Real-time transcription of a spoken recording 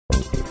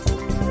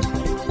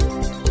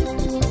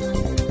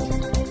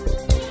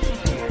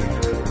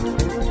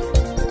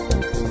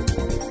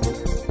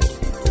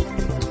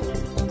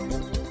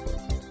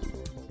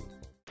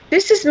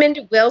This is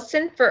Minda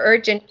Wilson for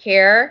Urgent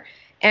Care,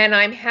 and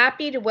I'm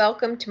happy to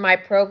welcome to my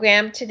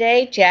program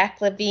today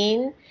Jack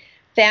Levine,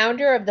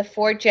 founder of the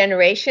Four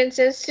Generations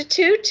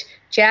Institute.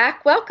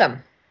 Jack,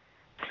 welcome.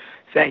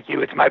 Thank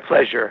you. It's my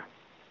pleasure.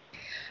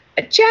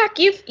 Jack,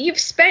 you've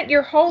spent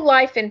your whole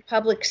life in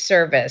public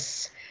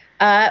service.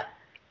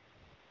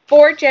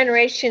 Four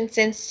Generations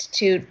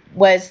Institute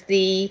was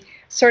the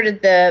sort of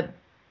the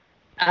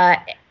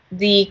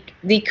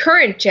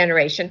current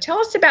generation. Tell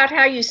us about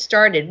how you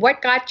started.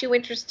 What got you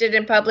interested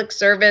in public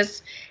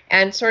service,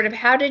 and sort of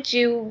how did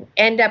you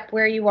end up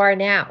where you are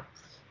now?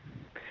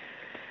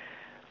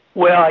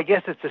 Well, I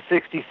guess it's a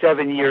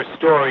 67-year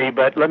story,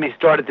 but let me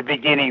start at the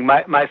beginning.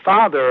 My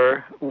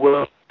father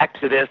was an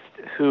activist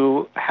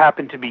who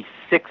happened to be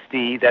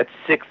 60, that's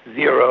 60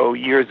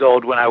 years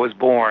old when I was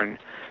born.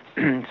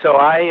 So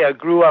I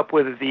grew up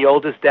with the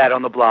oldest dad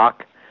on the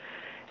block,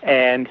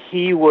 and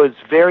he was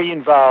very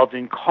involved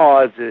in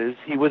causes.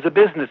 He was a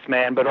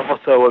businessman, but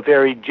also a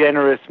very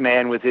generous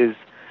man with his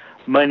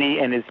money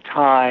and his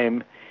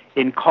time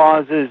in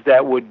causes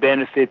that would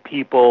benefit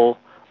people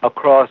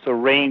across a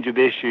range of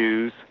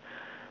issues,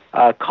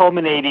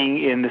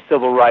 culminating in the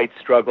civil rights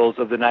struggles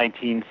of the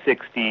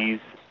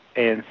 1960s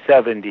and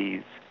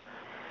 70s.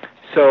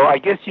 So I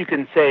guess you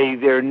can say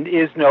there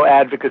is no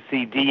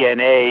advocacy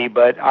DNA,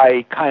 but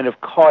I kind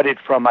of caught it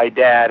from my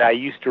dad. I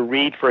used to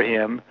read for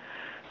him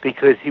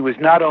because he was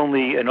not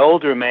only an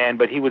older man,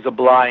 but he was a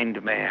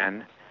blind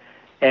man.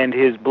 And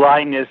his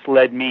blindness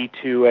led me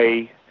to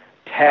a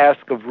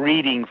task of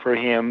reading for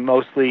him,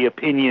 mostly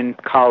opinion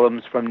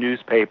columns from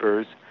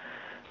newspapers.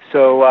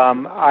 So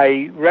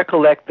I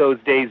recollect those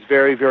days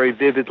very, very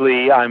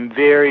vividly. I'm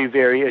very,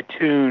 very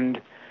attuned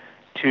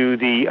to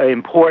the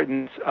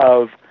importance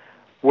of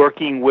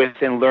working with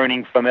and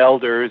learning from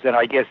elders, and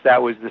I guess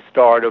that was the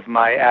start of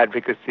my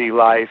advocacy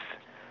life.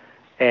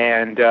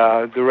 And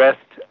the rest,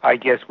 I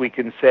guess we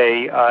can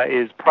say,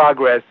 is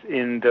progress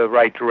in the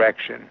right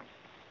direction.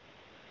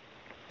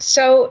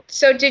 So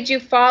did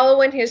you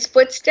follow in his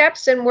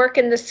footsteps and work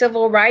in the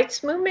civil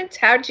rights movements?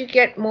 How did you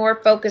get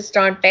more focused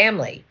on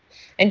family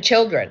and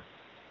children?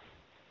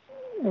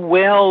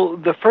 Well,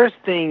 the first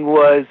thing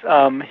was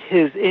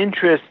his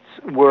interests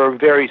were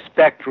very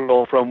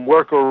spectral, from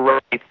worker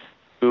rights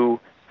to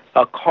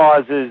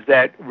causes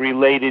that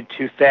related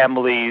to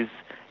families,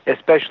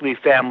 especially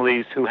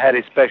families who had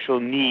a special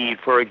need,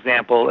 for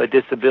example, a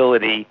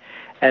disability.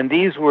 And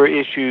these were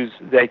issues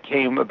that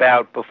came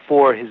about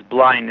before his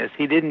blindness.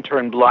 He didn't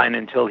turn blind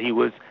until he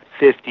was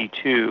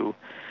 52.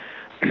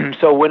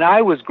 So when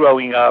I was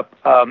growing up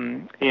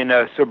in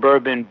a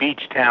suburban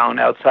beach town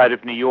outside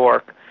of New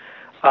York,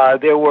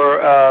 there were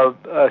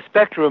a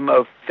spectrum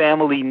of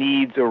family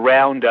needs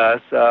around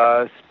us,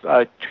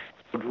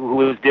 who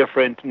was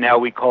different. Now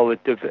we call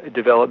it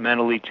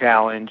developmentally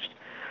challenged.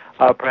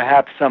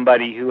 Perhaps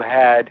somebody who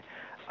had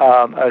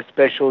a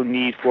special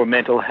need for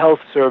mental health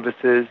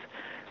services.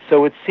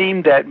 So it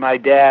seemed that my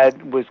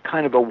dad was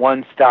kind of a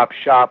one-stop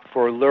shop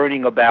for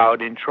learning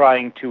about and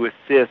trying to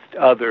assist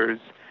others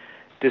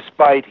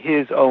despite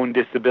his own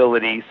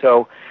disability.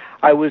 So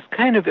I was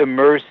kind of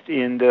immersed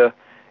in the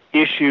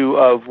issue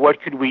of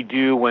what could we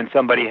do when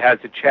somebody has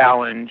a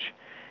challenge,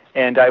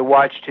 and I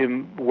watched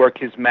him work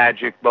his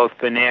magic both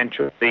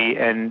financially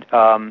and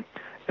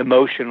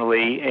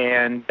emotionally,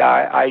 and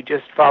I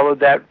just followed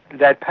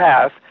that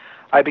path.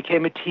 I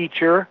became a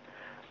teacher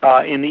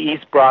in the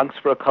East Bronx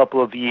for a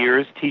couple of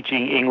years,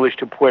 teaching English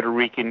to Puerto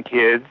Rican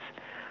kids.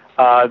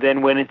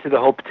 Then went into the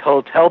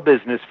hotel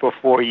business for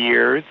 4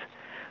 years.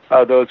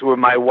 Those were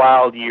my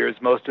wild years.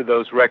 Most of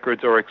those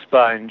records are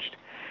expunged.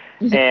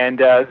 And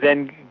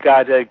then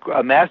got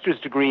a master's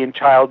degree in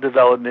child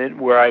development,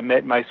 where I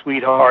met my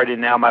sweetheart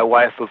and now my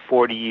wife of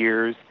 40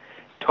 years.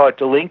 Taught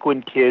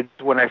delinquent kids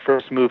when I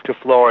first moved to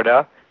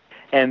Florida,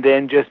 and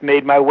then just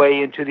made my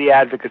way into the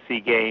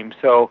advocacy game.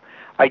 So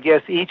I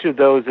guess each of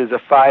those is a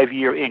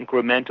 5-year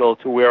incremental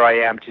to where I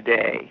am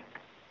today.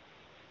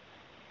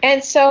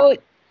 And so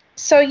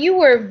you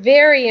were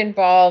very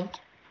involved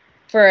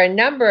for a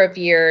number of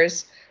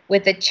years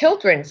with the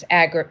children's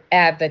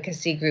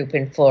advocacy group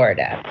in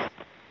Florida.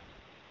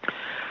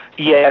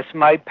 Yes,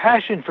 my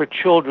passion for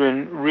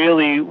children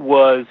really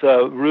was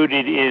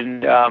rooted in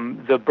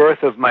the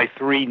birth of my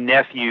 3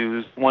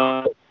 nephews,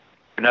 one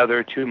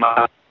another to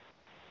my.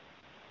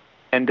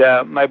 And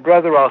my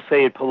brother, I'll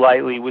say it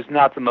politely, was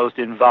not the most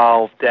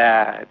involved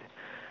dad.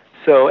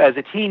 So as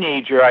a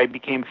teenager, I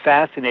became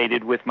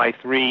fascinated with my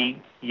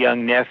 3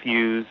 young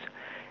nephews,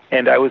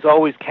 and I was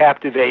always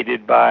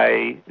captivated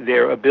by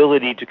their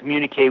ability to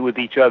communicate with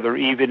each other,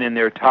 even in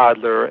their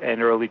toddler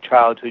and early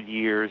childhood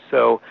years.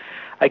 So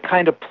I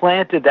kind of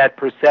planted that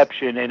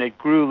perception, and it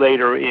grew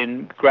later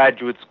in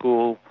graduate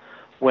school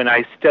when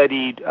I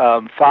studied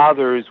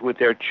fathers with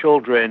their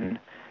children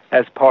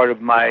as part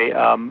of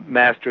my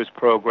master's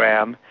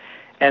program,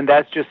 and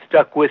that's just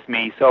stuck with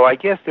me. So I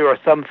guess there are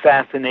some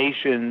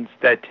fascinations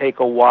that take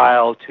a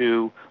while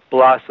to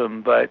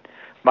blossom, but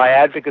my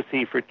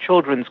advocacy for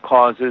children's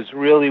causes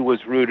really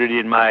was rooted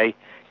in my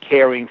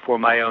caring for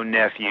my own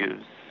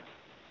nephews.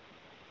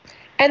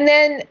 And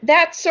then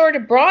that sort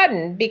of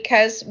broadened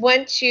because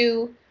once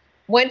you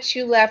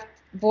left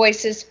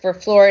Voices for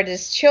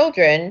Florida's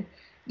Children,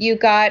 you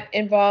got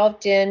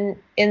involved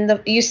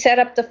you set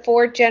up the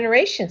Four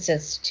Generations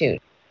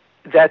Institute.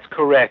 That's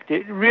correct.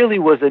 It really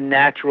was a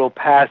natural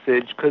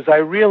passage because I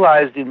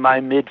realized in my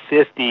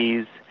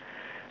mid-50s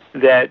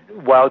that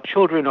while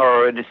children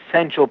are an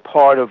essential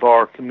part of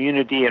our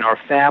community and our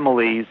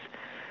families,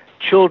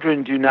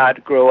 children do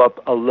not grow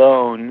up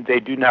alone. They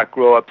do not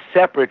grow up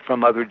separate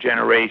from other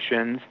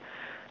generations.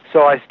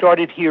 So I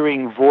started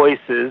hearing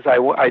voices,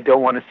 I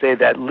don't want to say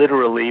that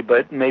literally,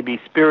 but maybe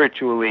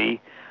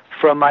spiritually,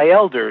 from my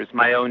elders,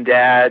 my own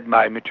dad,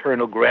 my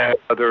maternal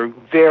grandmother,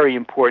 very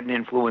important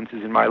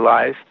influences in my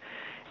life,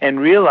 and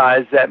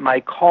realized that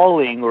my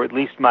calling, or at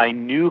least my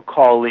new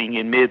calling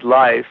in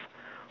midlife,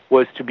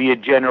 was to be a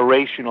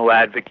generational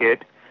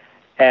advocate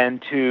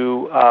and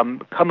to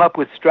come up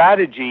with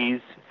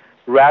strategies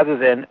rather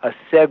than a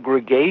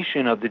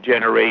segregation of the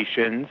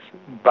generations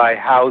by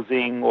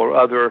housing or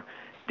other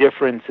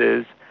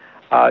differences,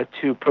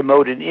 to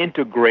promote an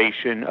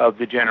integration of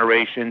the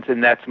generations,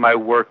 and that's my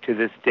work to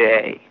this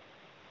day.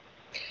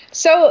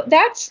 So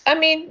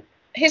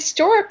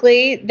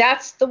historically,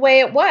 that's the way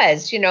it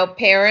was.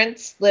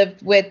 Parents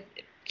lived with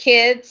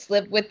kids,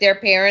 lived with their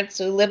parents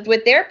who lived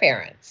with their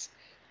parents.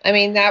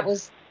 That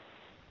was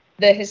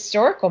the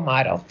historical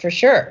model for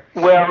sure.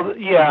 Well,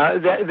 yeah,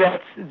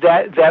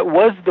 that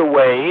was the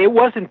way. It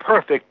wasn't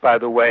perfect, by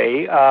the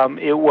way.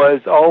 It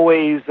was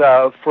always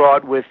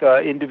fraught with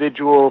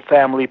individual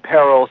family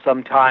peril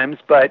sometimes,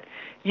 but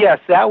yes,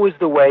 that was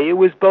the way. It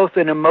was both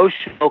an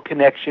emotional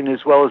connection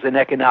as well as an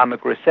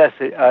economic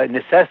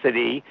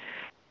necessity.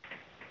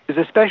 It was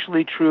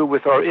especially true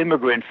with our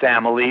immigrant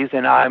families,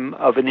 and I'm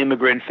of an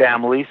immigrant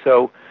family,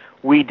 so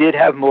we did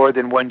have more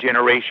than one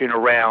generation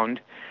around.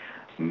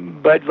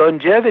 But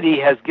longevity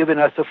has given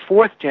us a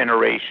fourth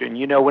generation.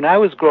 When I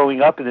was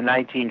growing up in the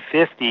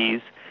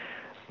 1950s,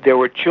 there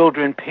were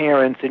children,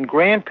 parents, and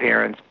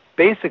grandparents.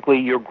 Basically,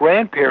 your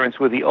grandparents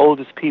were the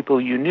oldest people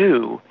you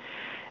knew.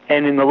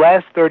 And in the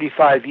last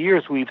 35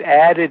 years, we've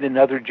added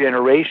another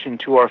generation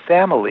to our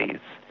families.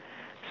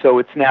 So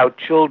it's now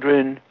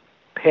children,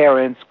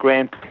 parents,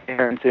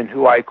 grandparents, and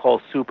who I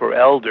call super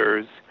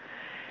elders.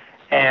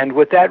 And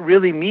what that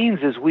really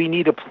means is we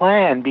need a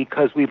plan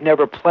because we've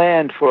never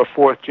planned for a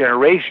fourth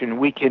generation.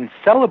 We can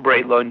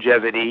celebrate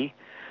longevity,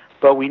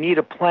 but we need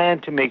a plan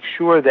to make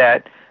sure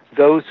that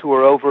those who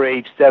are over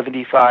age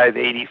 75,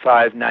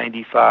 85,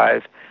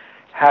 95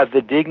 have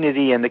the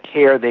dignity and the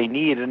care they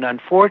need. And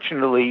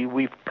unfortunately,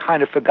 we've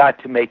kind of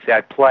forgot to make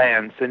that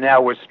plan. So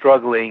now we're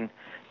struggling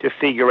to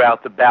figure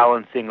out the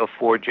balancing of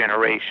four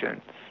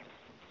generations.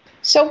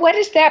 So what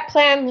does that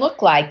plan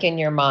look like in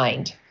your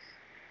mind?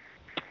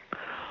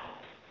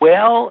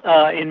 Well,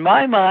 in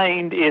my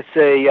mind, it's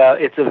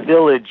a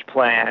village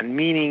plan,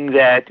 meaning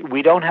that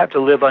we don't have to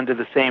live under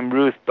the same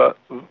roof,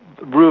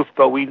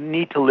 but we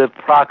need to live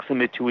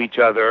proximate to each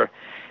other,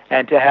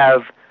 and to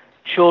have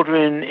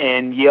children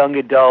and young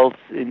adults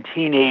and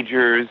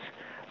teenagers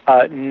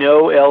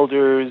know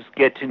elders,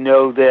 get to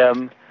know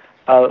them,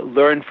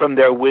 learn from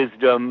their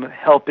wisdom,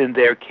 help in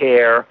their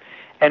care,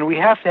 and we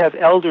have to have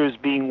elders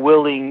being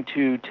willing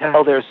to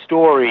tell their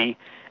story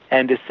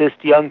and assist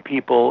young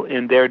people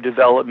in their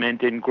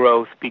development and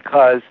growth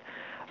because,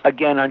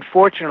 again,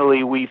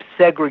 unfortunately, we've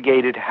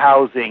segregated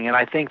housing, and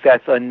I think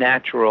that's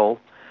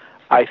unnatural.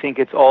 I think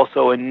it's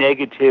also a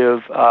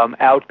negative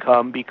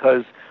outcome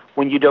because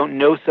when you don't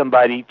know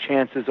somebody,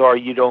 chances are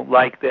you don't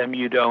like them,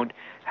 you don't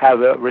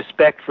have a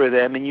respect for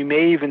them, and you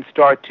may even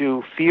start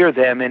to fear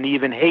them and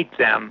even hate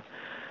them.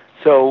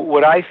 So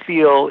what I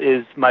feel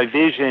is my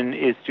vision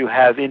is to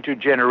have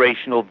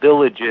intergenerational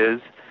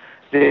villages.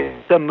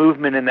 There's some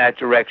movement in that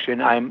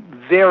direction. I'm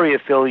very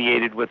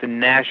affiliated with a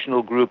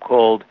national group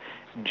called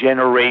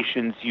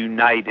Generations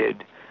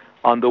United.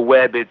 On the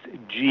web, it's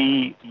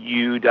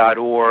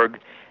gu.org,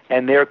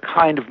 and they're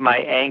kind of my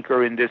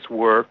anchor in this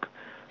work.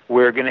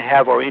 We're going to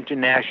have our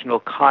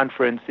international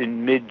conference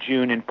in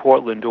mid-June in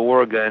Portland,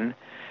 Oregon,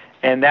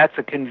 and that's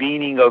a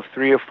convening of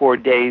 3 or 4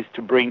 days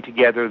to bring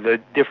together the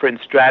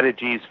different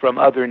strategies from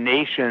other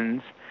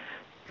nations.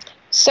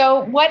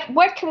 So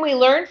what can we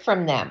learn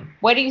from them?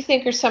 What do you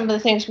think are some of the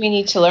things we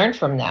need to learn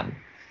from them?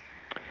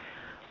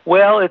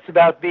 Well, it's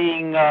about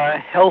being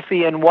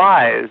healthy and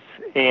wise,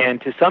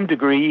 and to some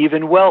degree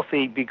even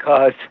wealthy,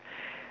 because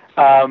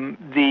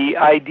the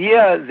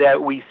idea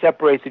that we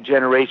separate the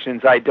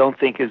generations I don't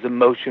think is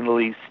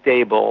emotionally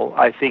stable.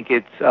 I think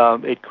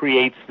it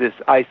creates this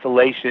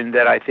isolation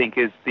that I think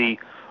is the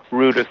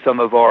root of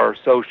some of our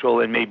social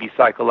and maybe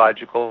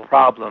psychological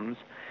problems.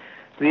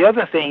 The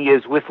other thing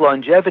is with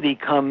longevity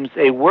comes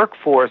a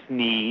workforce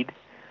need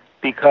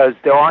because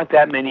there aren't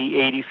that many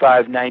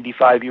 85,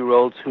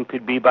 95-year-olds who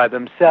could be by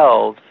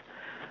themselves.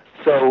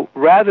 So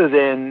rather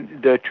than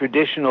the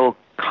traditional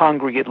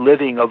congregate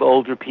living of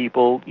older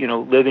people,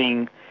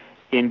 living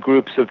in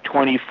groups of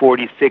 20,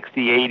 40,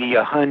 60, 80,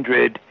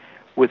 100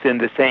 within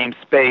the same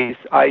space,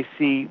 I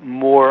see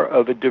more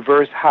of a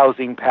diverse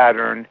housing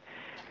pattern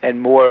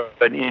and more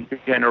of an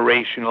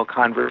intergenerational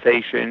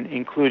conversation,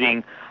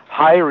 including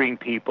hiring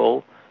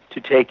people to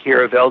take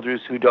care of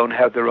elders who don't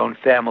have their own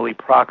family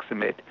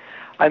proximate.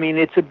 I mean,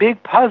 it's a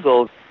big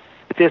puzzle.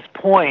 At this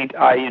point,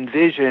 I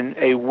envision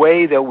a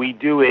way that we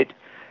do it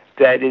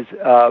that is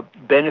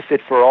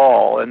benefit for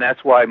all, and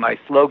that's why my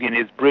slogan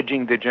is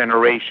bridging the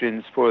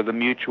generations for the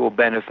mutual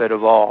benefit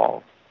of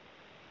all.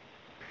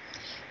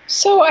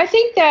 So I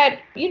think that,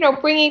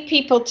 bringing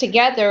people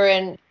together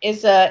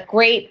is a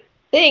great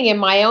thing. In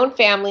my own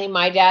family,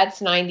 my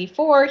dad's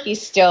 94.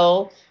 He's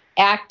still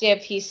active.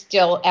 He's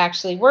still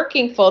actually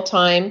working full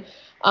time.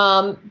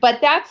 But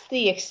that's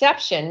the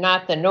exception,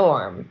 not the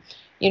norm.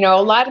 A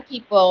lot of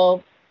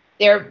people,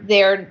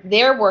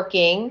 they're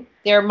working.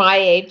 They're my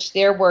age.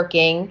 They're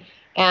working,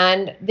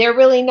 and they're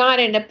really not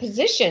in a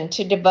position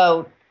to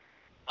devote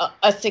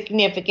a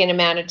significant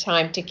amount of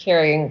time to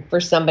caring for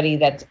somebody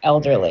that's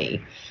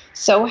elderly.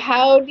 So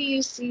how do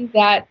you see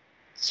that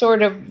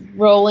sort of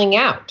rolling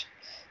out?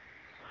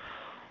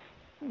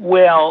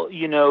 Well,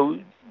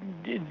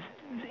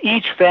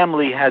 each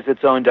family has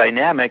its own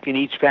dynamic, and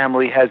each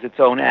family has its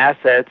own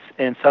assets,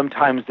 and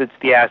sometimes it's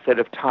the asset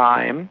of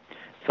time,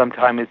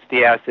 sometimes it's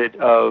the asset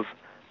of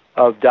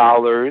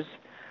dollars.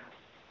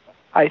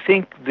 I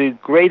think the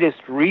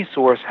greatest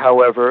resource,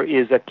 however,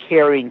 is a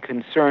caring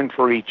concern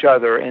for each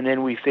other, and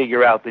then we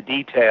figure out the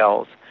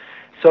details.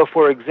 So,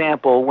 for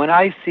example, when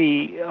I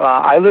see,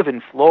 I live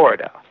in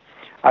Florida.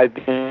 I've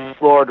been a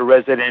Florida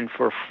resident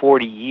for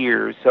 40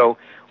 years, so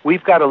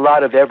we've got a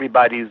lot of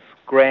everybody's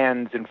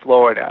grands in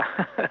Florida.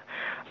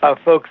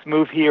 Folks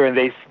move here and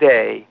they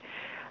stay.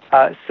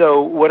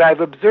 So what I've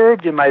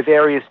observed in my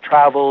various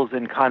travels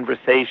and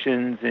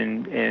conversations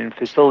and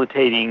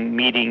facilitating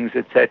meetings,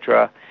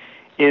 etc.,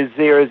 is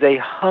there is a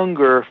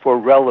hunger for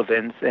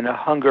relevance and a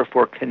hunger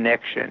for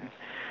connection.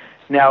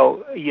 Now,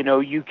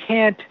 you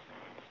can't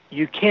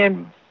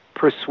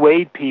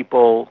persuade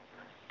people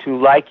to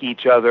like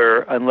each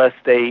other unless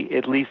they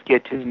at least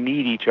get to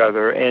meet each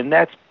other, and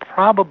that's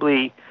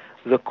probably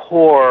the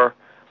core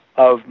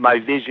of my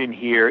vision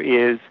here.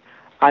 Is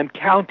I'm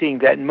counting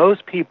that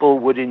most people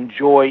would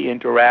enjoy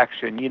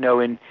interaction.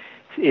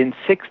 In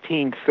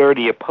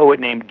 1630, a poet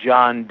named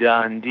John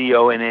Donne,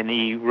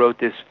 D-O-N-N-E, wrote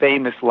this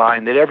famous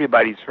line that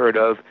everybody's heard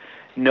of: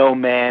 "No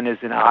man is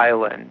an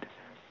island."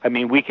 I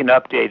mean, we can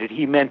update it.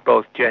 He meant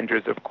both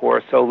genders, of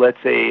course, so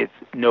let's say it's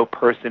 "no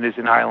person is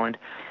an island."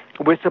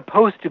 We're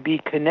supposed to be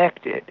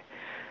connected.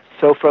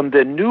 So from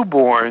the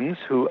newborns,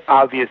 who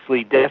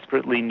obviously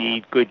desperately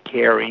need good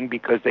caring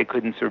because they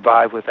couldn't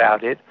survive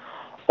without it,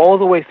 all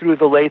the way through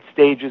the late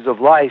stages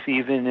of life,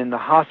 even in the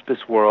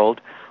hospice world,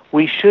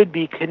 we should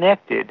be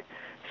connected.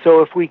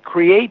 So if we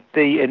create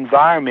the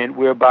environment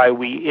whereby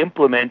we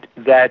implement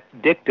that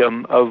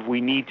dictum of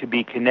we need to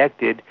be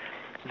connected,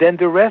 then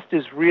the rest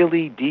is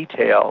really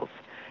details.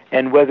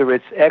 And whether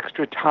it's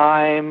extra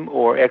time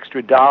or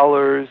extra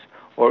dollars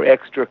or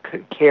extra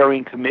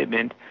caring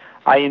commitment,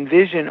 I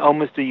envision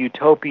almost a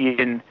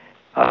utopian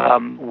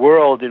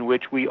world in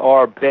which we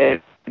are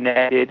better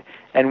connected,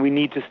 and we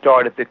need to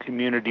start at the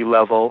community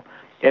level.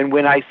 And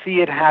when I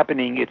see it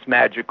happening, it's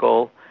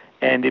magical,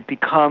 and it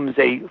becomes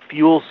a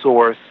fuel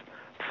source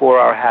for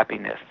our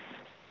happiness.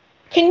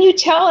 Can you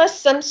tell us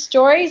some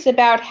stories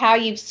about how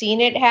you've seen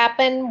it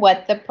happen,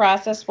 what the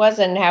process was,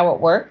 and how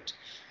it worked?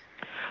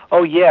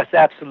 Oh, yes,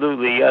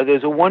 absolutely.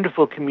 There's a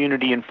wonderful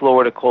community in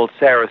Florida called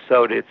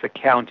Sarasota. It's a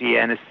county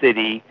and a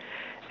city.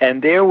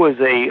 And there was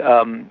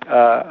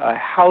a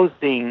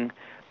housing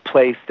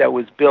place that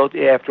was built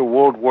after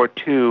World War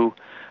II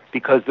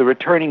because the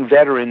returning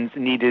veterans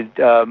needed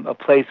a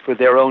place for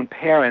their own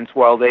parents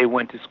while they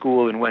went to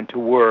school and went to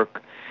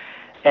work.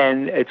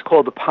 And it's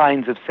called the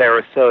Pines of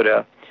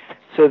Sarasota.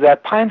 So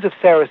that Pines of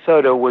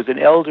Sarasota was an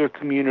elder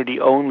community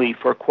only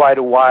for quite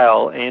a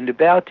while, and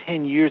about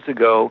 10 years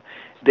ago,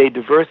 they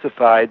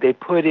diversified. They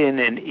put in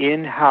an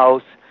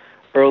in-house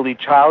early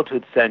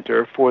childhood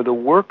center for the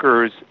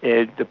workers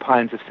at the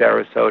Pines of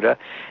Sarasota,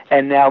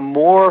 and now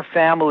more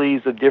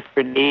families of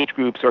different age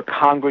groups are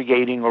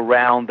congregating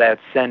around that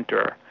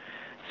center.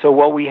 So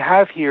what we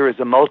have here is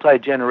a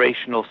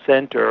multi-generational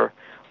center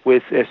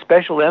with a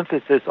special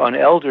emphasis on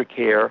elder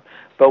care,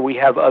 but we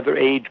have other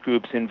age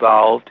groups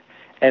involved,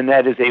 and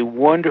that is a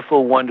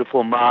wonderful,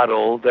 wonderful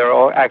model.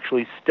 They're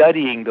actually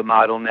studying the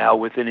model now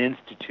with an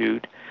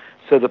institute.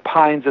 So the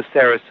Pines of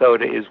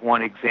Sarasota is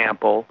one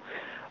example.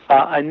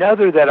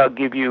 Another that I'll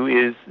give you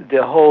is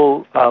the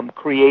whole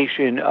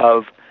creation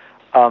of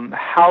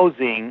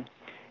housing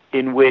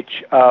in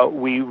which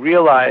we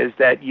realize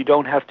that you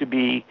don't have to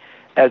be,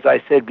 as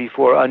I said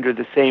before, under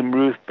the same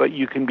roof, but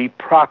you can be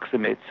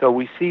proximate. So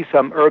we see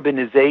some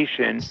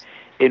urbanization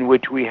in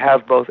which we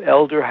have both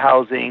elder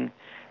housing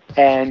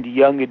and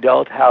young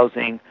adult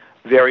housing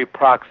very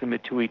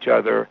proximate to each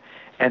other.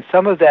 And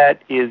some of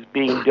that is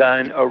being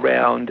done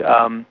around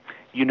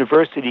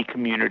university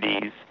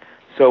communities.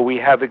 So we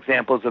have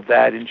examples of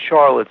that in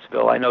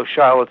Charlottesville. I know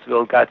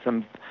Charlottesville got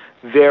some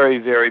very,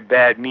 very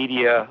bad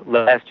media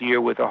last year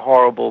with a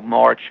horrible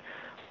march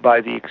by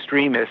the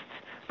extremists,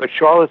 but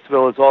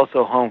Charlottesville is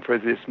also home for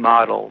this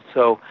model.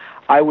 So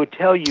I would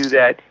tell you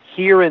that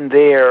here and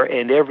there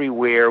and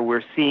everywhere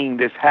we're seeing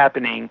this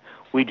happening.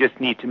 We just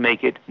need to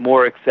make it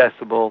more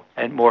accessible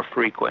and more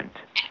frequent.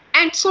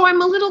 And so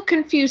I'm a little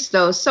confused,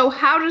 though. So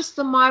how does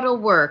the model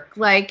work?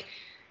 Like,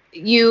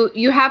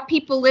 you have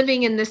people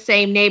living in the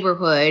same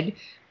neighborhood,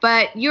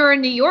 but you're a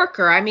New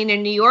Yorker. I mean, a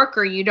New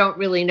Yorker, you don't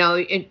really know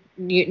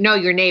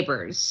your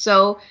neighbors.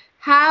 So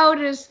how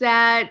does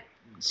that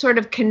sort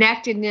of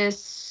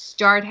connectedness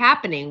start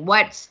happening?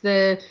 What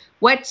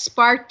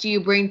spark do you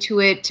bring to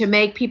it to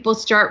make people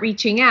start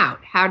reaching out?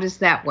 How does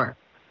that work?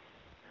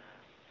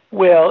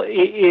 Well,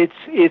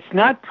 it's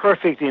not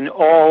perfect in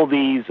all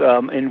these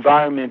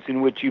environments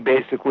in which you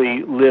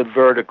basically live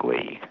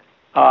vertically.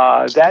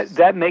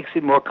 That makes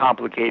it more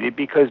complicated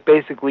because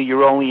basically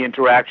your only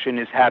interaction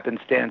is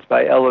happenstance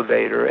by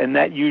elevator, and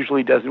that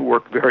usually doesn't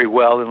work very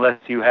well unless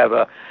you have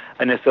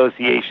an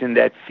association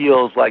that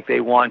feels like they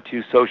want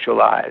to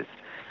socialize.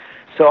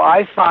 So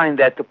I find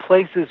that the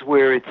places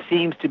where it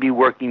seems to be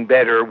working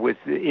better with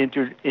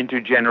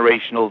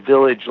intergenerational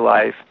village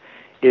life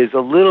is a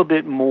little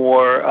bit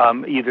more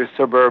either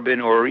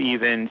suburban or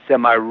even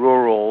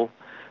semi-rural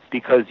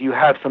because you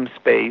have some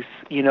space.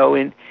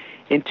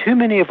 In too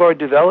many of our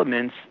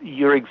developments,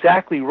 you're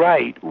exactly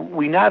right.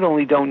 We not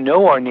only don't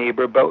know our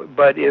neighbor,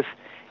 but if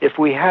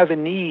we have a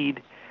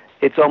need,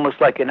 it's almost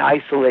like an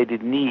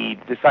isolated need.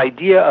 This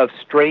idea of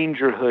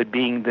strangerhood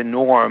being the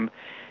norm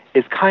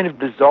is kind of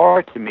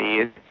bizarre to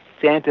me.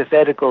 It's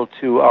antithetical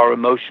to our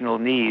emotional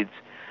needs.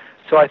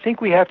 So I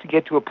think we have to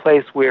get to a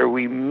place where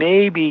we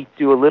maybe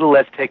do a little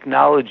less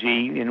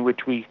technology in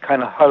which we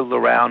kind of huddle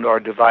around our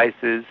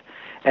devices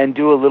and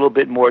do a little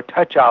bit more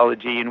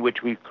touchology in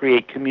which we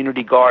create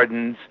community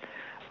gardens,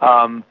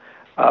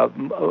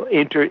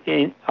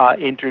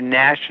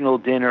 international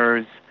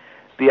dinners,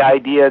 the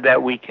idea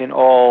that we can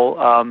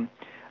all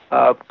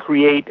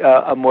create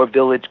a more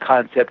village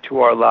concept to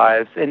our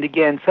lives. And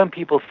again, some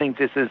people think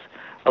this is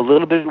a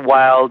little bit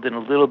wild and a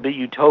little bit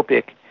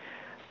utopic,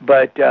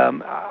 but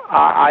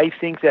I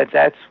think that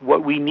that's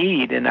what we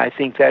need, and I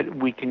think that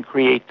we can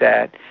create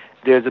that.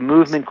 There's a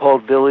movement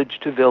called Village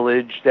to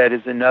Village that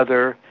is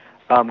another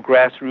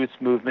grassroots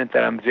movement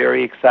that I'm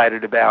very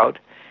excited about,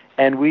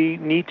 and we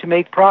need to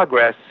make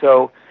progress.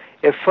 So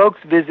if folks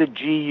visit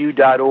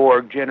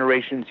GU.org,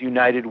 Generations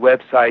United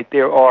website,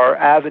 there are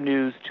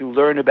avenues to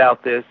learn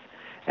about this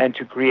and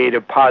to create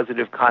a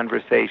positive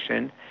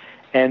conversation,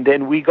 and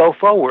then we go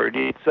forward.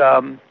 I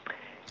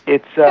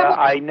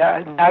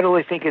not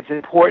only think it's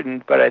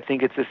important, but I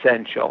think it's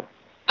essential.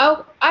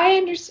 Oh, I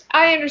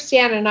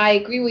understand, and I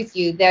agree with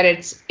you that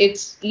it's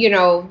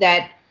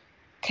that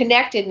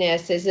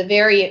connectedness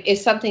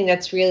is something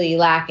that's really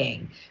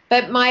lacking.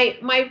 But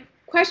my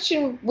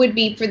question would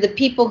be for the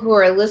people who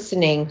are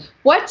listening,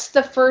 what's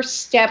the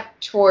first step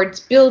towards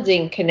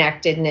building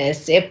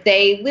connectedness if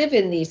they live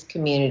in these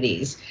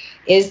communities?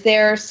 Is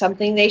there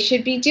something they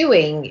should be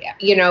doing?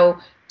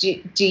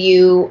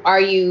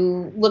 Are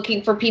you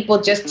looking for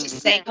people just to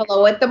say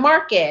hello at the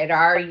market?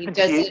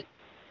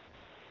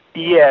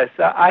 Yes,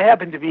 I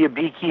happen to be a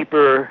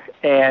beekeeper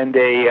and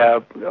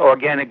a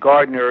organic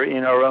gardener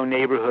in our own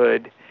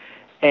neighborhood,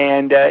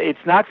 and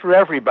it's not for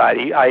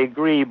everybody, I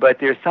agree, but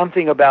there's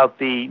something about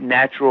the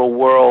natural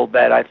world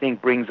that I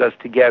think brings us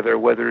together,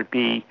 whether it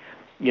be,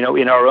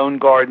 in our own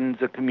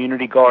gardens, a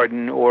community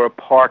garden, or a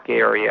park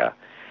area.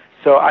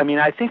 So,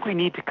 I think we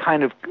need to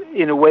kind of,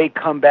 in a way,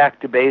 come back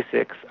to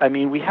basics.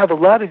 We have a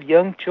lot of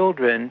young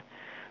children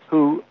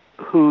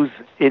whose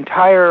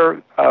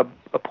entire a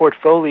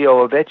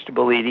portfolio of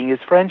vegetable eating is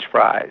French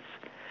fries.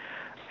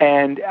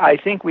 And I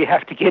think we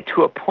have to get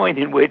to a point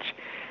in which,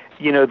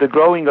 the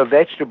growing of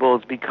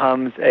vegetables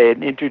becomes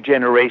an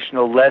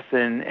intergenerational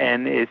lesson,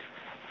 and it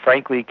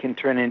frankly can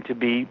turn into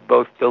be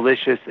both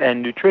delicious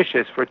and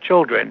nutritious for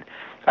children.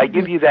 I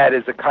give you that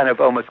as a kind of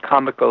almost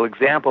comical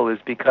example is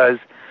because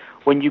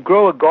when you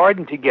grow a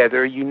garden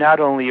together, you not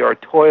only are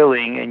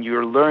toiling and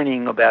you're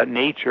learning about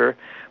nature,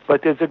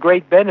 but there's a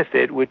great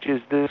benefit, which is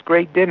this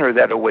great dinner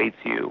that awaits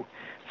you.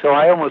 So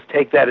I almost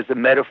take that as a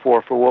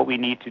metaphor for what we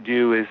need to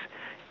do is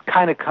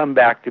kind of come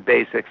back to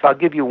basics. I'll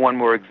give you one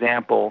more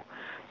example.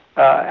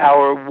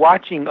 Our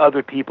watching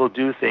other people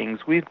do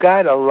things. We've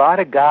got a lot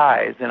of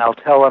guys, and I'll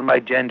tell on my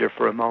gender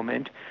for a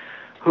moment,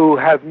 who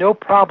have no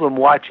problem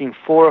watching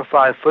 4 or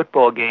 5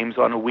 football games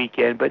on a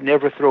weekend but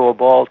never throw a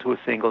ball to a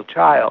single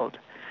child.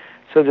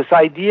 So this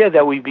idea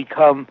that we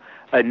become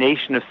a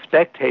nation of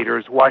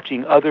spectators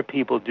watching other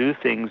people do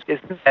things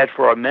isn't bad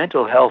for our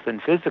mental health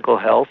and physical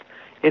health.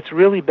 It's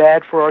really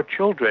bad for our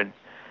children.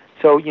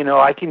 So,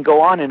 I can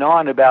go on and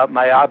on about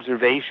my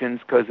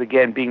observations because,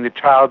 again, being the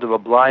child of a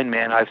blind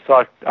man, I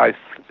saw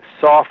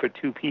for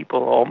 2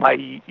 people all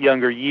my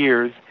younger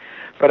years.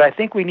 But I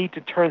think we need to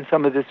turn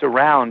some of this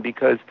around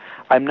because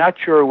I'm not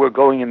sure we're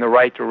going in the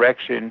right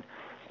direction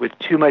with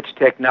too much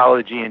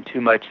technology and too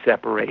much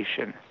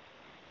separation.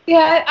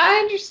 Yeah, I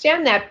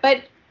understand that.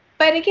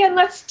 But again,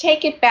 let's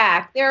take it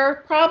back. There are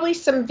probably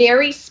some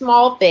very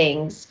small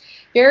things,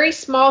 very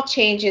small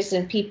changes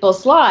in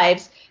people's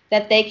lives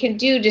that they can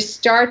do to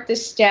start the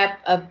step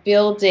of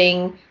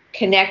building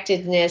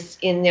connectedness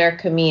in their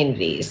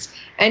communities.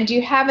 And do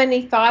you have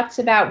any thoughts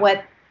about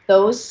what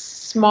those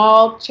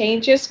small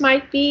changes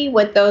might be,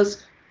 what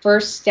those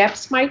first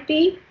steps might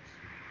be?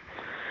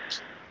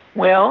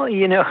 Well,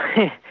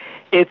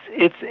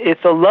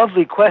 it's a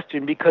lovely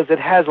question because it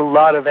has a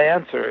lot of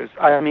answers.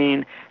 I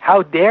mean,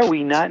 how dare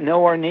we not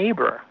know our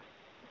neighbor?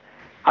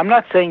 I'm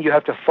not saying you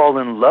have to fall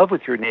in love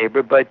with your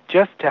neighbor, but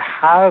just to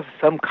have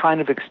some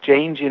kind of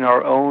exchange in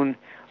our own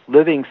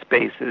living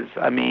spaces.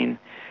 I mean,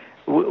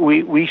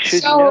 we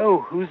should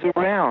know who's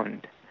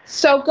around.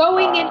 So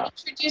going and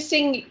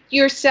introducing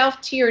yourself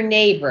to your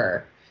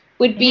neighbor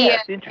would be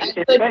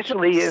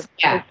especially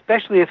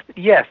if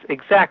yes,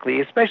 exactly.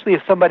 Especially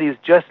if somebody is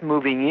just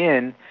moving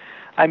in.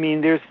 I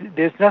mean,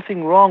 there's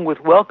nothing wrong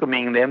with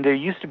welcoming them. There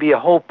used to be a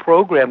whole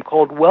program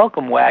called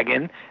Welcome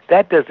Wagon.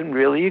 That doesn't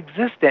really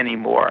exist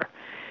anymore.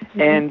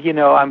 Mm-hmm. And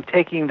I'm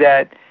taking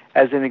that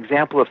as an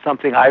example of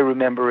something I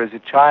remember as a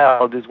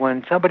child. Is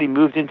when somebody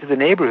moved into the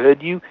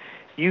neighborhood, you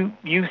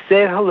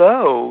said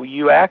hello.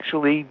 You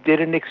actually did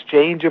an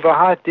exchange of a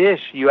hot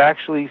dish. You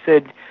actually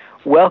said,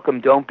 welcome,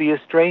 don't be a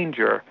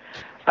stranger.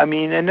 I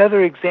mean,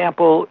 another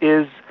example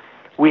is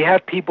we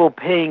have people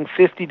paying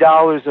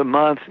 $50 a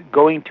month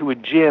going to a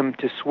gym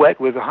to sweat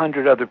with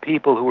 100 other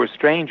people who are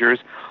strangers.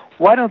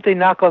 Why don't they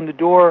knock on the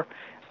door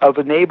of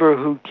a neighbor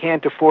who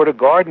can't afford a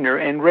gardener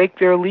and rake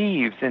their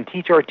leaves and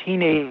teach our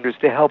teenagers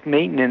to help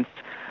maintenance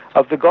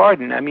of the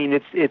garden? I mean,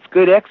 it's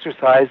good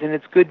exercise and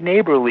it's good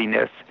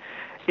neighborliness.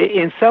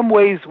 In some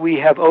ways, we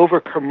have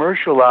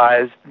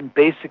over-commercialized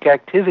basic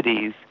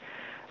activities.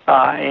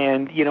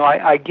 And,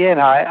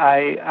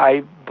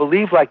 I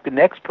believe, like the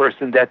next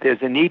person, that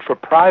there's a need for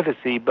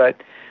privacy,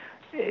 but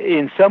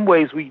in some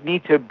ways we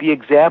need to be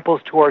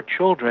examples to our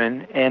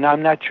children, and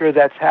I'm not sure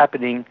that's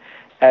happening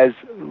as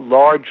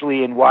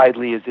largely and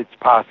widely as it's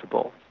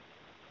possible.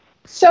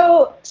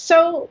 So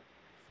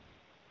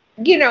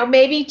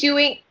maybe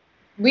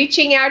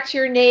reaching out to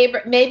your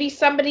neighbor, maybe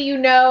somebody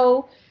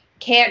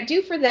can't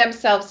do for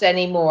themselves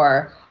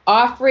anymore,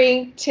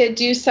 offering to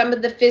do some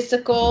of the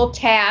physical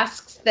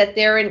tasks that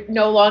they're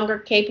no longer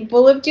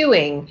capable of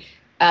doing,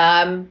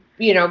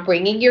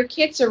 bringing your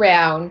kids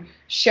around,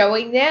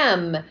 showing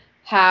them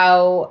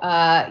how,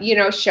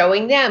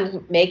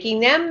 making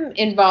them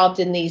involved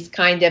in these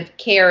kind of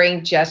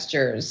caring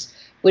gestures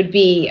would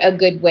be a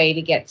good way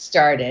to get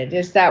started.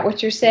 Is that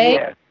what you're saying?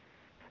 Yes,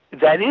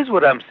 that is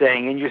what I'm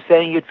saying, and you're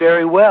saying it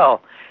very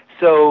well.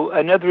 So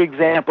another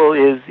example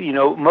is,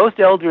 most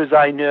elders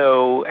I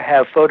know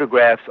have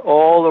photographs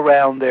all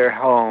around their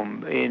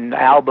home, in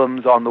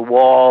albums, on the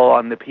wall,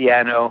 on the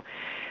piano,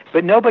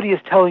 but nobody is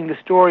telling the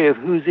story of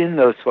who's in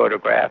those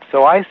photographs.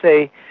 So I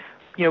say,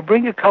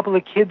 bring a couple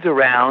of kids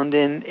around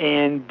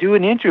and do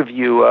an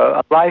interview,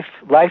 a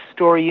life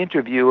story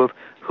interview of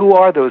who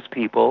are those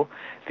people.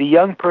 The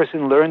young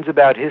person learns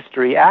about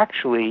history.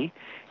 Actually,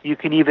 you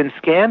can even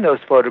scan those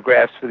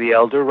photographs for the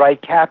elder,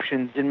 write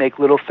captions, and make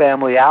little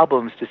family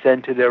albums to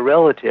send to their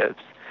relatives.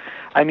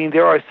 I mean,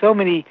 there are so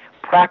many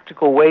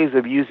practical ways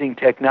of using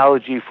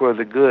technology for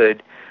the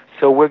good.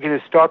 So we're going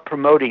to start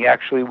promoting.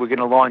 Actually, we're going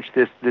to launch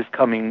this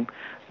coming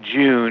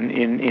June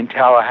in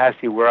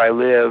Tallahassee, where I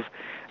live,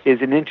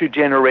 is an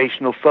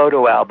intergenerational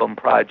photo album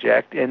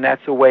project, and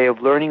that's a way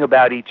of learning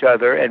about each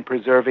other and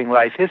preserving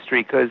life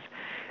history, because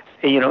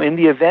in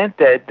the event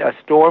that a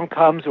storm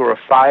comes or a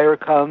fire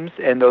comes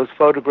and those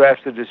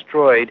photographs are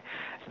destroyed,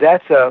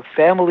 that's a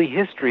family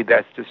history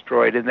that's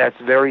destroyed, and that's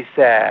very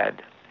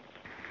sad.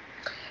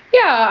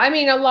 Yeah, I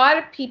mean, a lot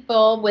of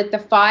people, with the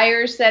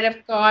fires that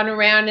have gone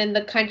around in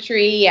the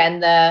country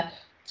and the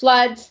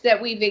floods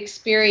that we've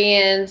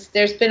experienced,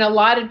 there's been a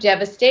lot of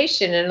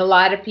devastation, and a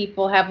lot of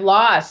people have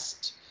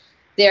lost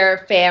their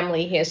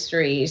family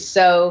histories.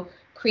 So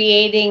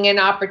creating an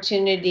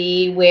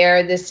opportunity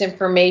where this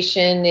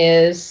information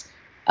is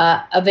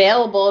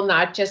available,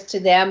 not just to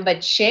them,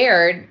 but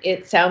shared,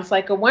 it sounds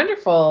like a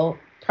wonderful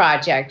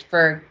project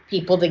for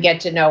people to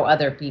get to know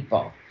other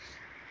people.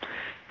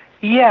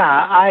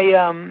 Yeah,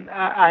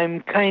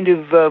 I'm kind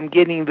of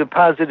getting the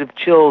positive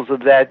chills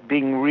of that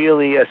being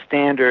really a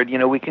standard.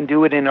 We can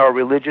do it in our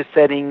religious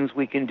settings.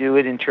 We can do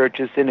it in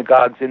churches,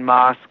 synagogues, and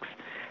mosques,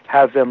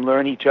 have them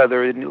learn each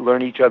other and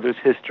learn each other's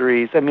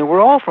histories. I mean, we're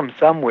all from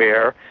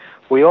somewhere.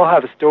 We all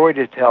have a story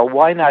to tell.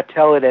 Why not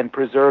tell it and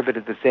preserve it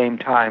at the same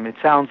time? It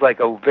sounds like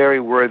a very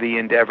worthy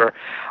endeavor.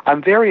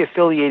 I'm very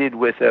affiliated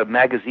with a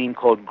magazine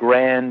called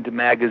Grand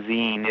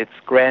Magazine. It's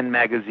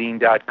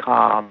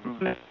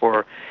grandmagazine.com,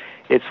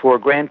 it's for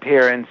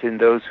grandparents and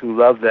those who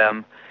love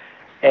them.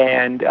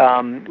 And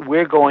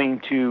we're going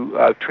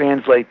to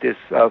translate this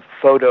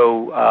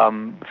photo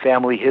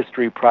family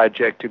history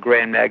project to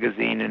Grand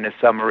Magazine in a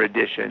summer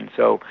edition.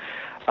 So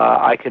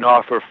I can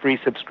offer free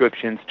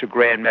subscriptions to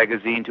Grand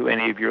Magazine to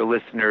any of your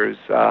listeners.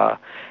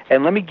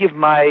 And let me give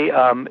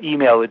my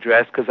email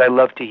address, because I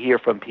love to hear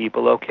from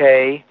people,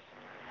 okay?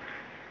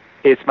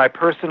 It's my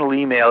personal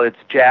email. It's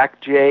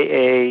Jack,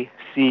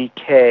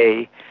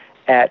 J-A-C-K,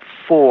 at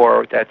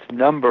 4, that's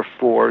number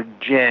 4,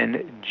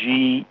 Gen,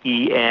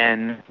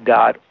 G-E-N.org,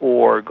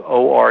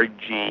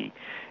 O-R-G.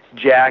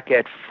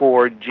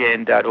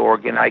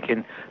 jack@4gen.org, and I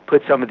can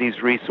put some of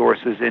these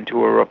resources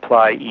into a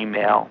reply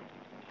email.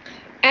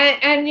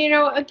 And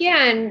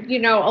again,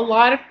 there are a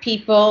lot of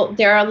people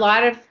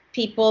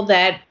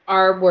that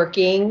are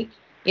working,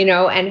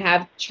 and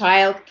have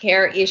child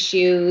care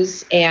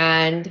issues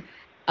and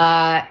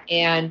have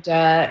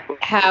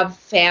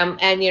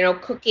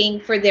cooking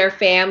for their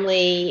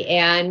family,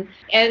 and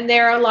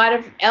there are a lot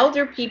of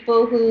elder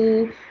people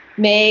who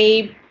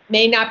may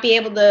not be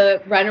able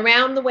to run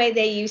around the way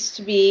they used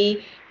to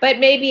be, but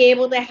may be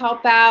able to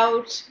help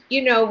out,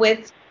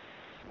 with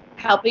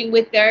helping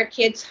with their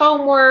kids'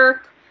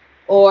 homework,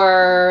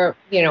 or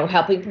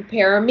helping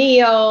prepare a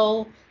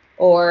meal,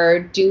 or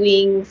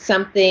doing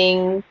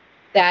something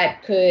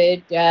that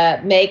could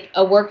make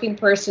a working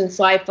person's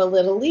life a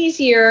little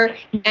easier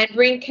and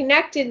bring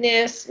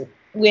connectedness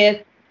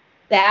with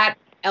that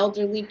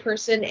elderly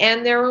person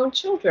and their own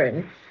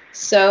children.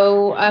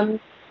 So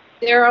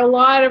there are a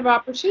lot of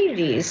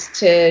opportunities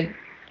to.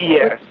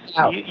 Yes,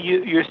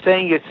 you're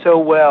saying it so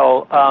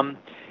well.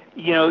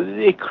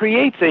 It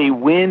creates a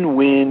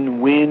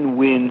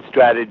win-win-win-win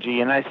strategy,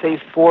 and I say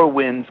 4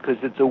 wins because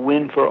it's a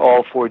win for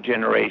all 4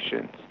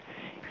 generations.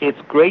 It's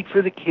great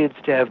for the kids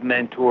to have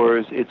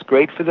mentors. It's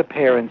great for the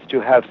parents to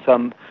have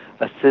some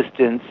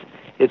assistance.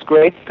 It's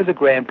great for the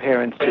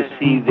grandparents to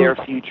see their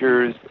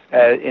futures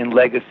in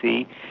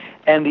legacy.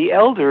 And the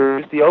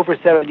elders, the over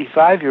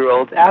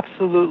 75-year-olds,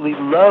 absolutely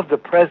love the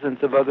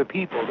presence of other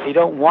people. They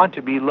don't want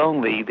to be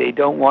lonely. They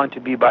don't want to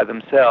be by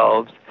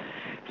themselves.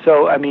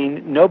 So,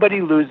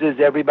 nobody loses,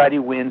 everybody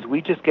wins.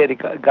 We just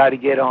got to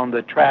get on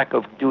the track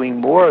of doing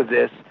more of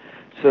this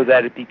so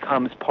that it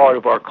becomes part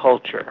of our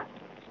culture.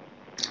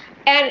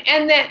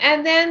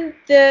 And then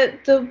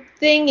the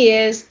thing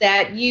is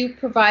that you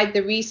provide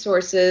the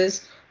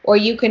resources, or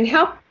you can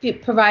help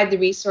provide the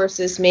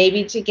resources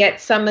maybe to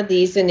get some of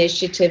these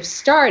initiatives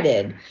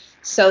started,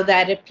 so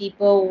that if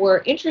people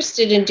were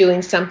interested in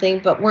doing something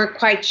but weren't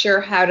quite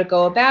sure how to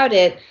go about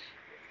it,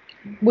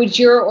 would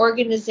your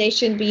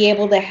organization be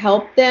able to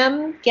help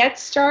them get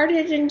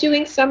started in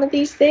doing some of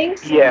these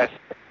things? Yes,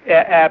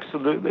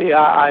 absolutely.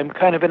 I'm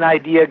kind of an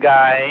idea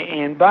guy.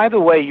 And by the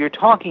way, you're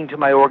talking to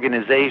my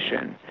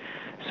organization.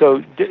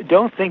 So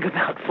don't think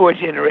about 4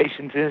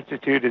 Generations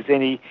Institute as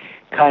any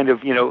kind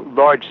of,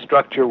 large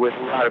structure with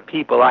a lot of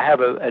people. I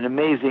have an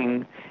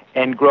amazing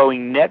and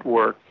growing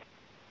network.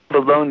 The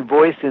lone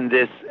voice in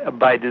this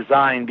by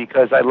design,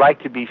 because I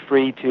like to be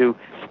free to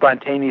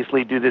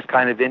spontaneously do this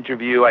kind of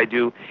interview. I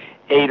do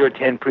 8 or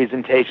 10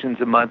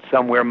 presentations a month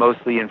somewhere,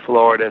 mostly in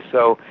Florida.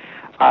 So,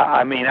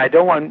 I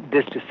don't want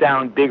this to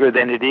sound bigger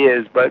than it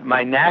is, but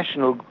my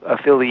national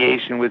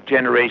affiliation with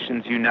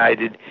Generations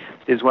United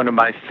is one of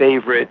my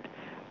favorite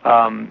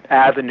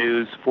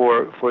avenues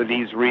for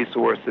these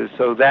resources.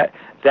 So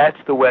that's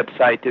the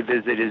website to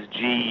visit, is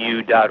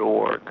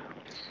gu.org.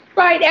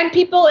 Right, and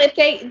people, if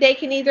they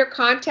can either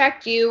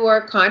contact you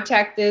or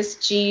contact this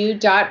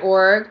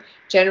gu.org,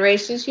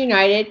 Generations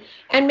United,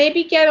 and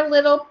maybe get a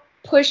little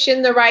push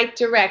in the right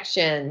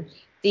direction,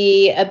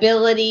 the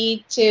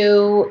ability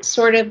to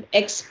sort of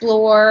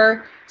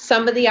explore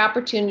some of the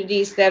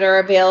opportunities that are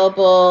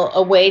available,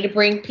 a way to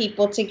bring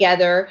people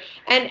together.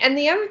 And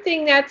the other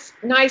thing that's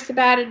nice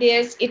about it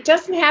is it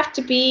doesn't have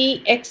to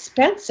be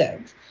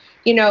expensive.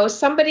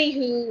 Somebody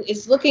who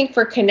is looking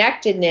for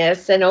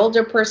connectedness, an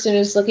older person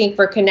who's looking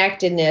for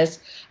connectedness,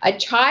 a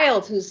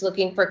child who's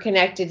looking for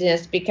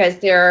connectedness because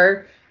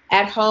they're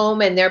at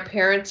home and their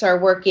parents are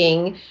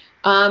working,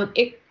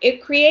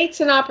 it creates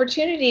an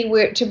opportunity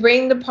to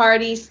bring the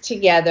parties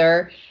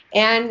together,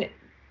 and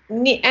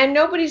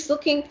nobody's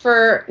looking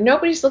for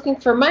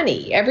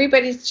money.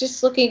 Everybody's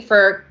just looking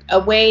for a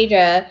way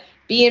to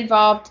be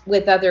involved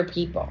with other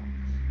people.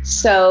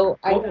 So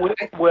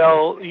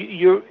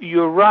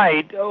you're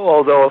right.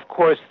 Although of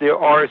course there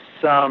are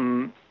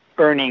some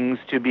earnings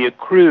to be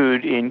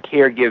accrued in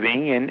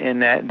caregiving,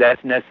 and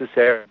that's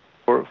necessary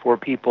for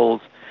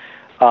people's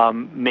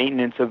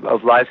maintenance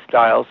of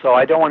lifestyle. So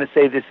I don't want to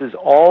say this is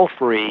all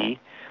free,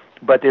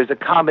 but there's a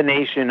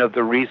combination of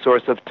the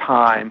resource of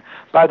time.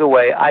 By the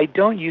way, I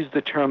don't use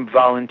the term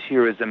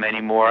volunteerism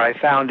anymore. I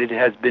found it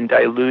has been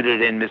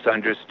diluted and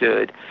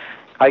misunderstood.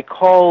 I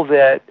call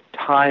that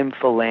time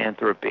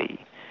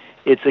philanthropy.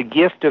 It's a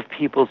gift of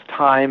people's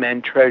time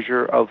and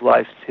treasure of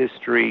life's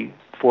history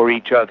for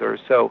each other.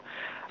 So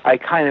I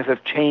kind of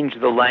have changed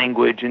the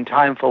language, and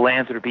time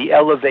philanthropy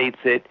elevates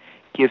it,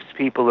 gives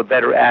people a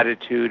better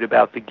attitude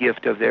about the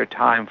gift of their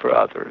time for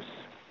others.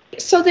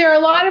 So there are a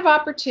lot of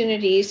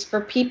opportunities for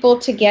people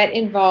to get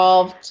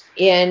involved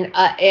in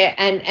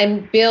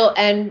and build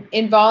and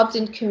involved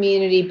in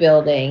community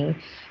building.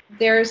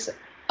 There's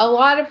a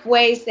lot of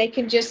ways they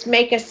can just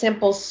make a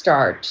simple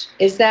start.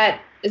 Is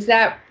that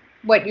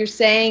what you're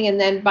saying? And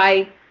then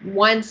by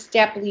one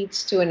step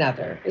leads to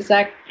another. Is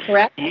that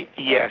correct?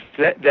 Yes,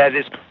 that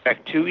is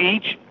correct. To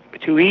each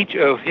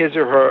of his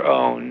or her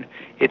own.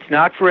 It's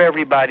not for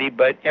everybody,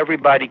 but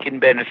everybody can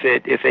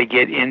benefit if they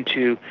get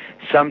into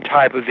some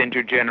type of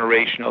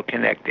intergenerational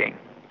connecting.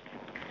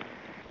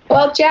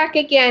 Well, Jack,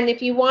 again,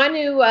 if you want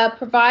to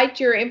provide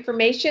your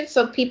information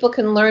so people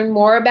can learn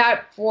more about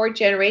Four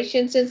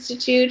Generations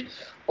Institute,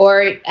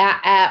 or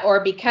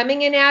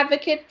becoming an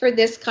advocate for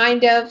this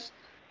kind of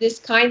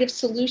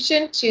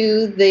solution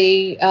to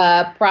the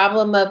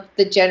problem of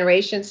the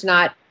generations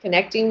not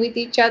connecting with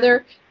each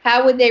other,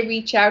 how would they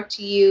reach out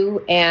to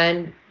you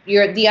and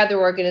the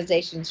other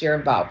organizations you're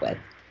involved with?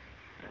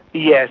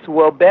 Yes,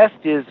 well, best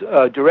is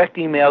direct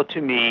email to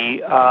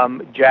me,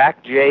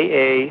 Jack,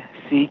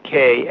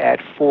 J-A-C-K,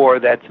 @4,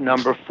 that's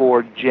number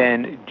 4,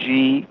 Gen,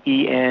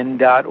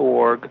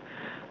 GEN.org.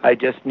 I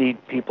just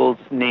need people's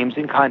names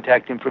and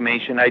contact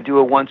information. I do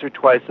a once or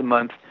twice a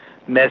month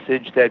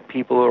message that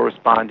people are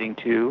responding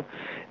to.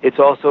 It's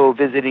also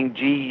visiting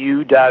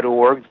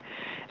GU.org,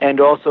 and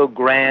also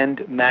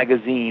Grand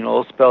Magazine,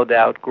 all spelled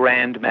out,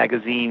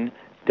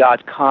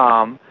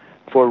 grandmagazine.com,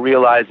 for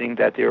realizing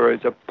that there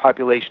is a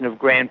population of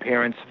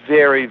grandparents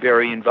very,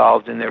 very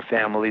involved in their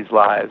families'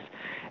 lives.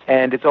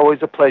 And it's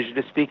always a pleasure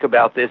to speak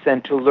about this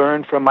and to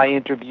learn from my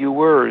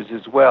interviewers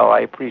as well. I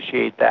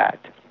appreciate that.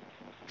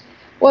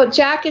 Well,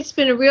 Jack, it's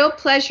been a real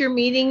pleasure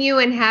meeting you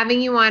and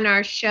having you on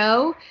our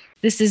show.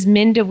 This is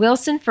Minda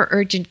Wilson for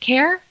Urgent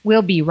Care.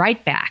 We'll be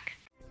right back.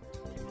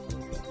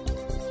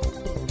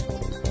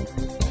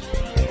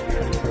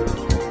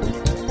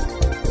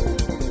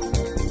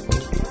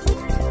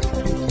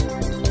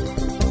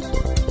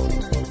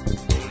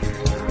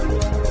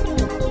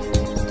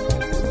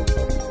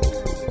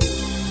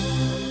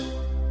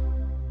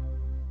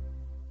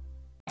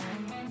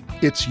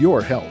 It's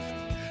your health.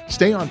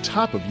 Stay on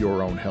top of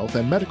your own health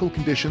and medical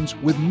conditions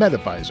with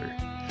MedAdvisor.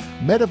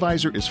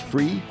 MedAdvisor is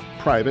free,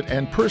 private,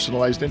 and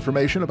personalized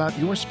information about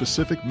your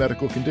specific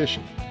medical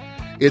condition.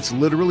 It's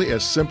literally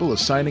as simple as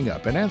signing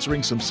up and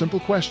answering some simple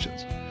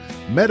questions.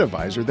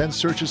 MedAdvisor then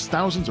searches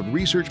thousands of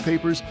research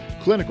papers,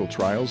 clinical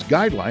trials,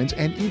 guidelines,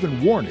 and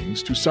even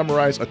warnings to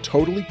summarize a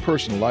totally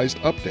personalized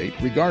update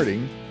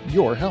regarding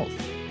your health.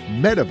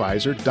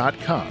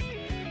 MedAdvisor.com.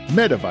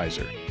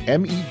 MedAdvisor.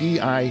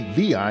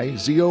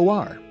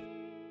 MEDIVIZOR.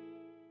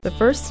 The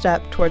first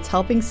step towards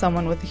helping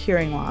someone with a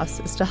hearing loss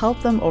is to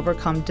help them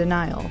overcome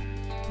denial.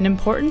 An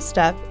important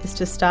step is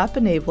to stop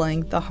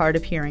enabling the hard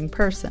of hearing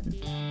person.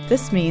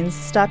 This means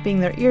stop being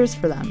their ears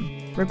for them,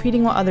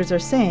 repeating what others are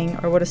saying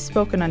or what is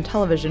spoken on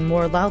television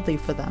more loudly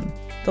for them.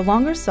 The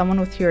longer someone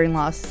with hearing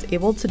loss is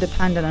able to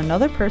depend on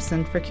another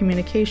person for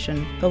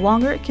communication, the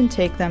longer it can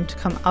take them to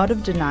come out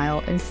of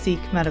denial and seek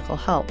medical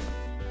help.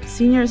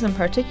 Seniors in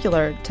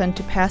particular tend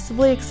to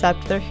passively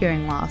accept their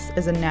hearing loss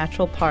as a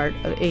natural part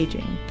of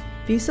aging.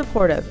 Be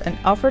supportive and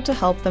offer to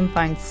help them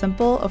find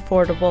simple,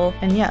 affordable,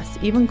 and yes,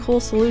 even cool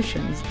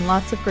solutions and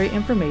lots of great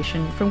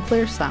information from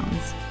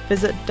ClearSounds.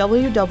 Visit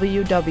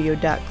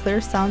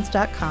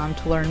www.clearsounds.com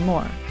to learn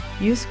more.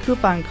 Use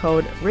coupon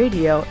code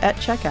RADIO at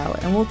checkout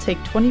and we'll take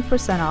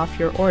 20% off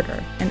your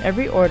order, and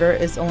every order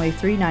is only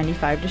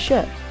 $3.95 to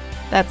ship.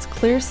 That's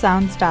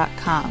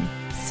clearsounds.com.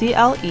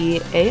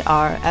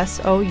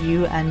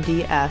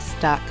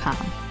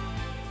 ClearSounds.com.